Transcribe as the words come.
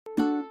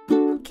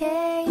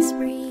case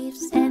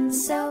briefs, and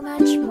so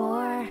much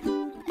more.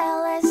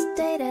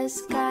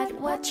 LSData's got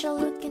what you're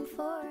looking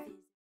for.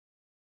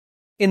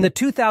 In the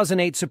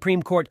 2008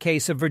 Supreme Court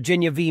case of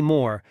Virginia v.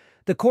 Moore,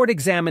 the court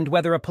examined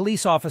whether a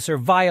police officer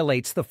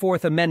violates the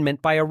Fourth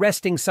Amendment by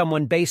arresting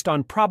someone based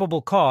on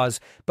probable cause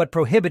but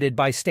prohibited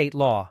by state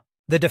law.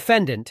 The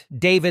defendant,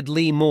 David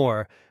Lee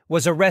Moore,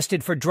 was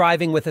arrested for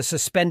driving with a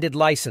suspended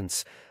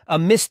license, a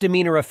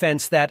misdemeanor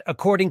offense that,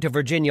 according to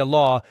Virginia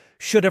law,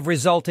 should have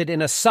resulted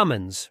in a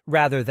summons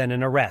rather than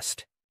an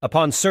arrest.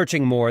 Upon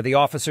searching Moore, the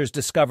officers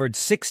discovered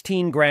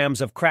 16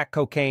 grams of crack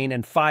cocaine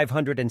and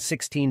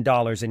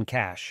 $516 in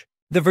cash.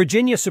 The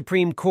Virginia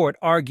Supreme Court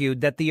argued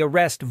that the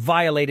arrest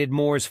violated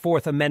Moore's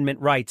Fourth Amendment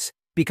rights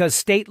because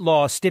state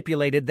law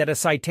stipulated that a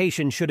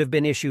citation should have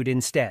been issued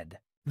instead.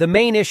 The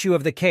main issue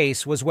of the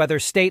case was whether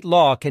state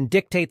law can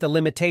dictate the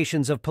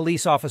limitations of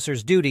police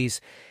officers' duties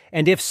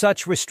and if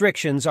such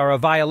restrictions are a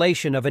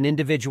violation of an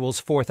individual's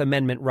Fourth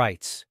Amendment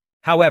rights.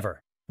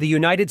 However, the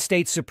United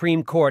States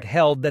Supreme Court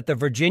held that the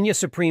Virginia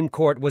Supreme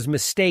Court was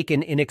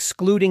mistaken in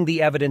excluding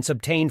the evidence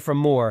obtained from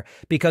Moore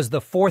because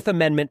the Fourth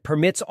Amendment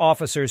permits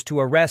officers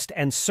to arrest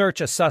and search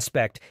a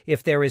suspect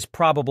if there is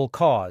probable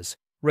cause,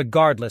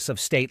 regardless of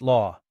state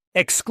law.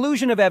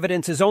 Exclusion of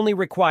evidence is only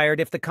required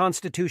if the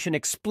Constitution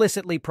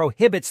explicitly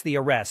prohibits the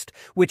arrest,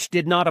 which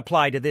did not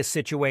apply to this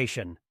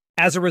situation.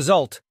 As a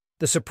result,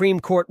 the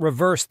Supreme Court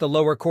reversed the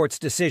lower court's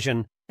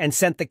decision and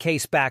sent the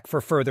case back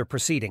for further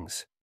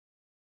proceedings.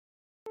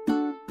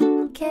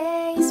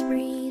 Case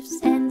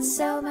briefs, and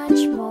so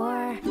much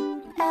more.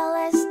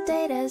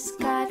 LSData's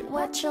got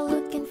what you're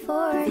looking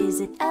for.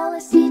 Visit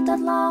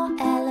lsd.law,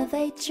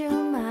 elevate your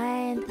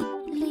mind.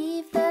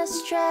 Leave the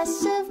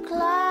stress of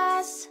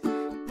class.